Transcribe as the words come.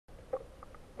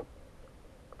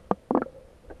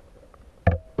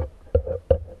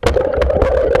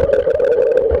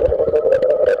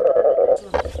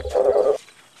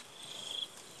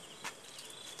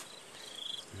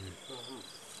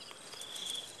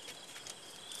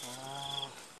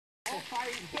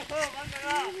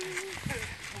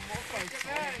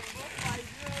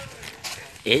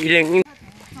ý lên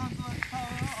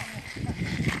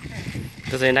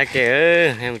tôi sẽ đặt cái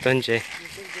em tuần chơi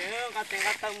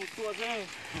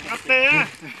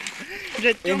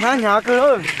em há nhà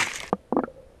cơ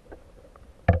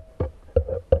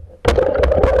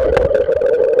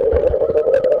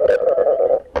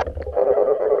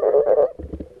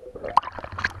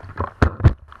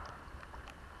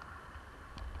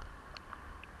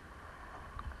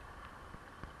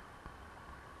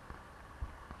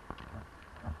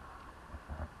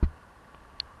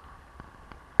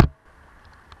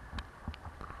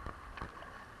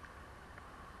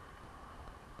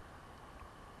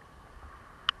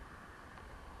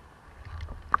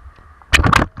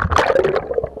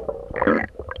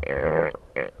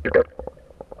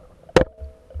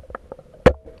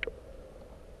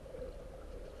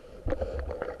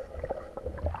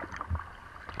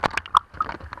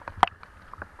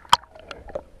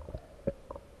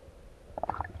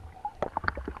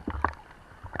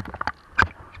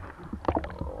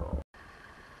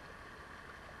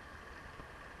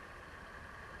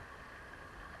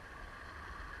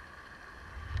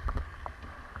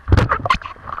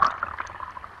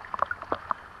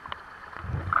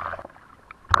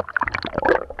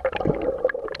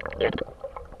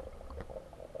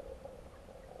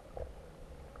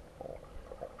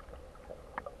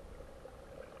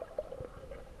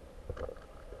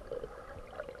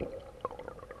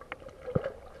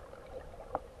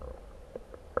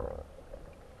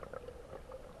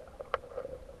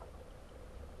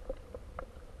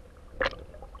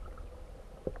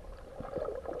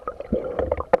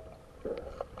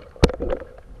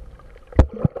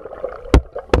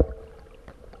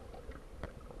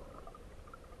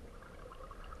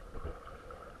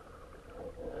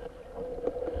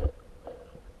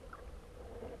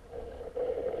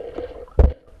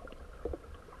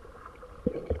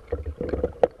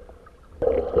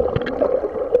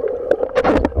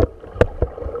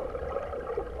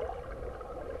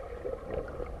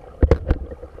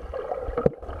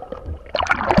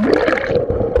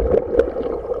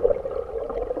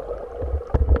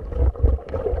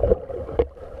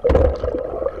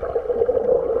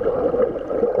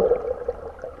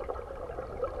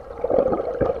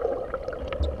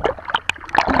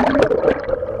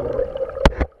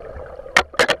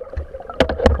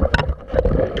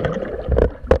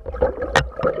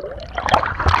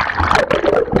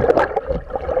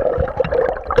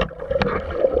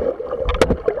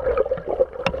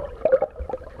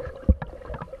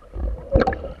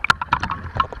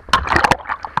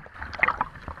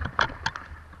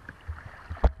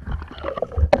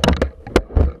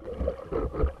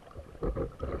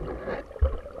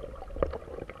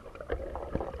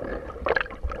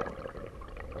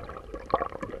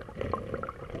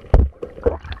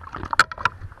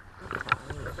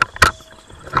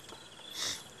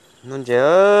non chơi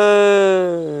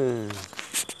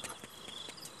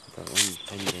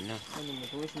thành thế nào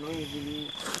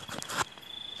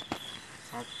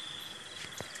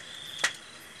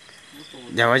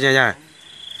giàu chưa giàu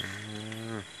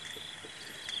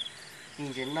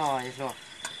nhìn trên nồi rồi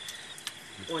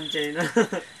ôn chế nữa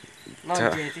nồi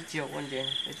chế thì chiều ôn chế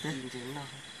nhìn trên nồi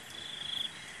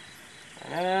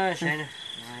đó xem này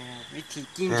vị trí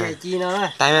kim chế chi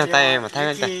nữa tay mà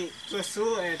tay tay tôi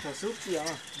số kiểu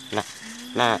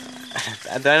là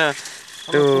đó là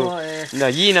từ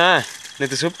là gì nữa nên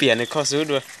từ số biển này khó số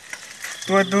được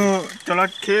tôi cho nó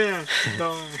kia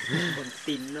tôi còn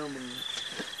tin nữa mình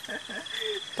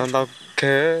tao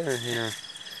khớ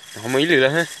không mấy lửa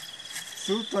ha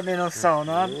số tôi này nó sầu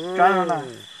nó cái nó là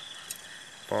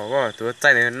bỏ vào tôi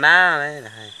chạy này ná đấy là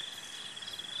hay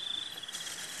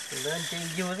lên trên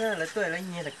vô đó là tôi lấy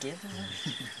như là kia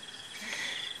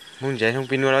muốn chạy không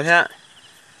pin nữa thế ạ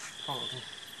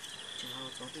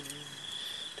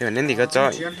thì mình nên thì có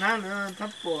cho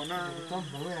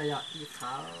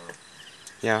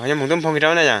dạ hay muốn tôm phong cái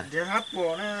đó này à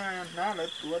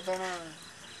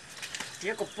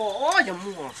tiếc có bỏ cho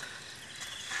mua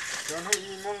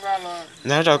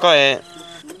nó rồi coi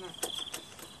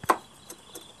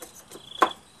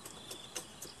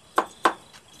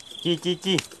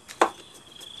chi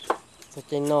sao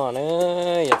trên nọ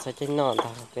nữa giờ sao trên nọ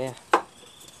thằng kia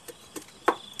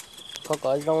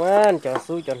có rong á chờ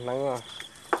suối chờ nắng à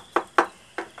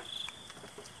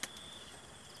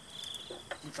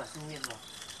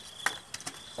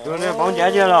rồi nè bóng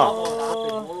giá chưa rồi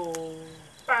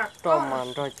cho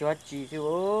màn rồi cho chị chứ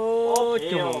ôi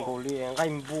chồng cổ liền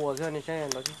gánh bùa ra này xem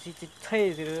nó chỉ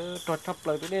thế gì đó cho thắp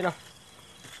lời tới đây nào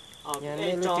nhà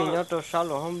nên lúc chừng nhớ trâu sao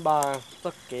lỗ không bà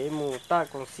tất kế mù ta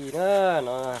còn xì nữa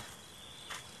nó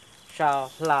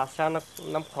sao là sao nó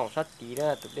nắm khoảng sát tí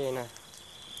nữa tụi đây nè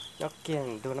nó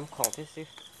kiềng đồ nắm khoảng thế xí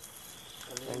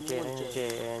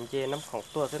anh chị nắm khoảng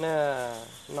tua thế nè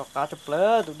nó cá chụp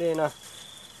lỡ tụi đây nè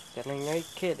cho nên nhớ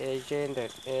kết ở trên để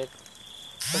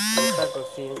tất kế ta còn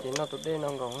xì chỉ nó tụi đây nó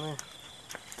gồng nè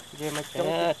giờ mà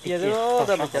chống kia đó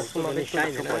ta mà chặt xuống nó cái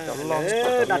sai nữa chống lon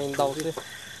đặt lên đầu thế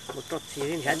một trот xì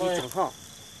lên hết đi chẳng họ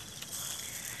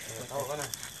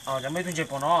chẳng mấy thằng chị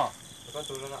bỏ nó con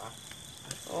tụi nó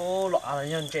ô lọ là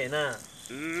nhân trẻ nè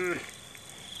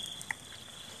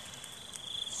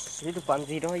biết được bán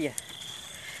gì đó vậy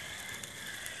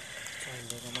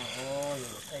đây là nó ôi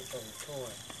thay tổng thôi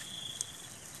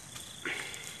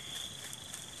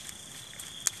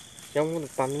không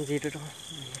được bán gì đó đâu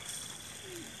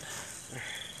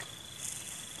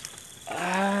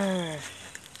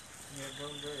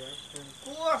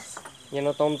nhà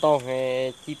nó tông tông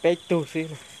hay chi bé tu xí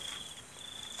này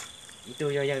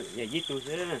tôi giờ giết tôi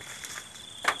xíu nè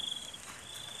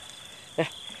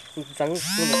rắn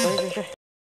xuống một cái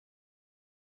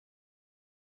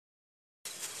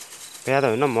bé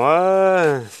rồi nó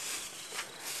mở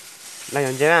đây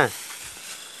làm chưa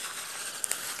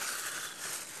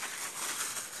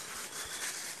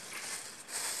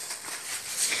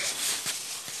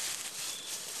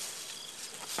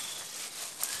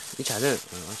đi trả rồi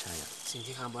trả rồi xin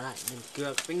thì khám bỏ lại mình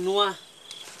cược bánh nua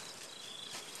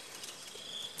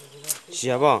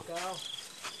xìa bò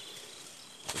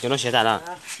cho nó xìa tại đó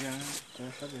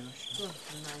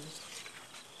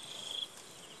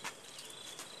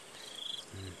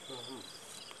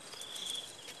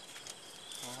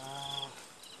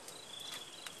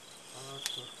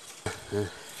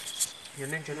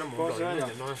nên cho nó một đổi nữa cho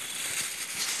nó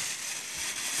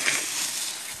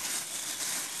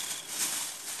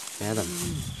bé rồi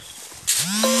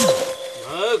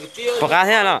cái tiêu có cá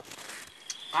thế nào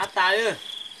cá tài ư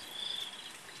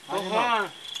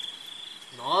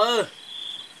nó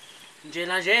gì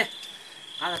là gì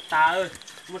cá là tài ư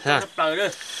một cái sắp tới nữa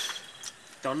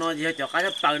cho nó gì cho cá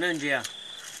sắp tới nữa gì à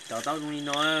cho tao dùng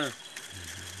nó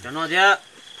cho nó thế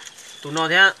tụi nó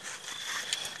thế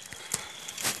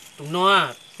tụi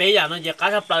nó bây giờ nó gì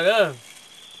cá sắp tới nữa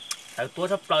tại tua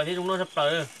sắp tới thế chúng nó sắp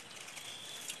tới nữa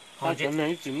他真的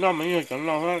一那没有真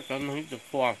老了，真的一直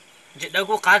破。 chị đâu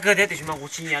có cá cơ thế thì mà cũng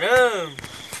chi nhà đó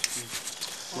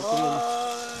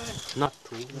nó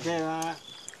这个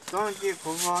刚去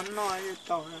厨房弄就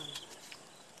到了。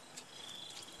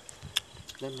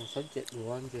 đây mà sắp chết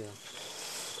đồ ăn kìa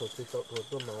thổi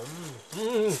tôi nóng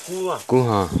cua à cú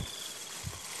hả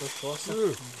tôi có sắc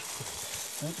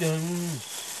cú đừng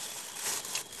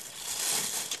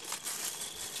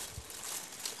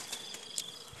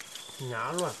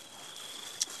nhá luôn à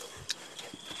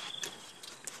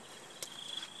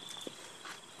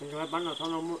cái bánh là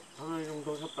thằng nó dùng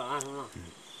tôi sắp tới không nào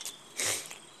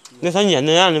nó sao nhện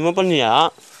nữa nó mới bắn nhẹ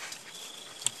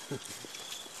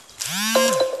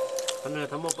bánh này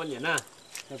thằng một bánh nhẹ nè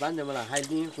cái bánh này mà là hay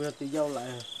đi của tí dâu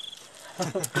lại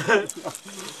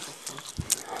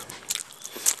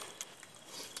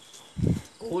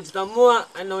cô chỉ tao mua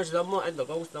anh nói chỉ tao mua anh tao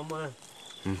có tao mua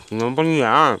nó bắn nhẹ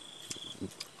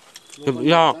tao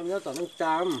nhớ tao đang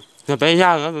chăm nó bé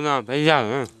ra nữa tụi nó bé ra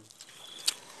nữa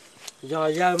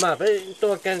giờ mà phải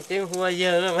tôi cần tiếng hoa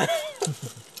giờ nữa mà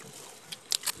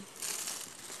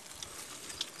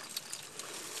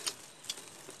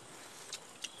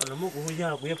nó mua của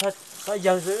giờ của phát có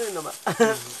giờ giữ nữa mà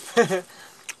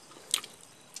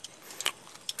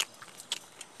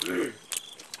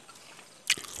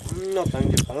nó tăng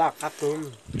gì có lạc khác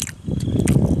luôn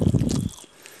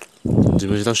chỉ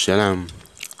biết tao xé làm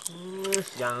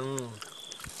rằng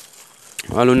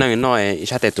lúc này nói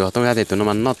ít tệ tuổi nó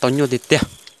mà nó to nhiều thì tiếc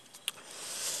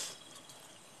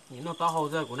những nó to hầu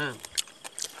giờ của nàng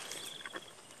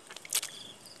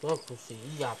nó cũng xí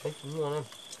già tới chúng nó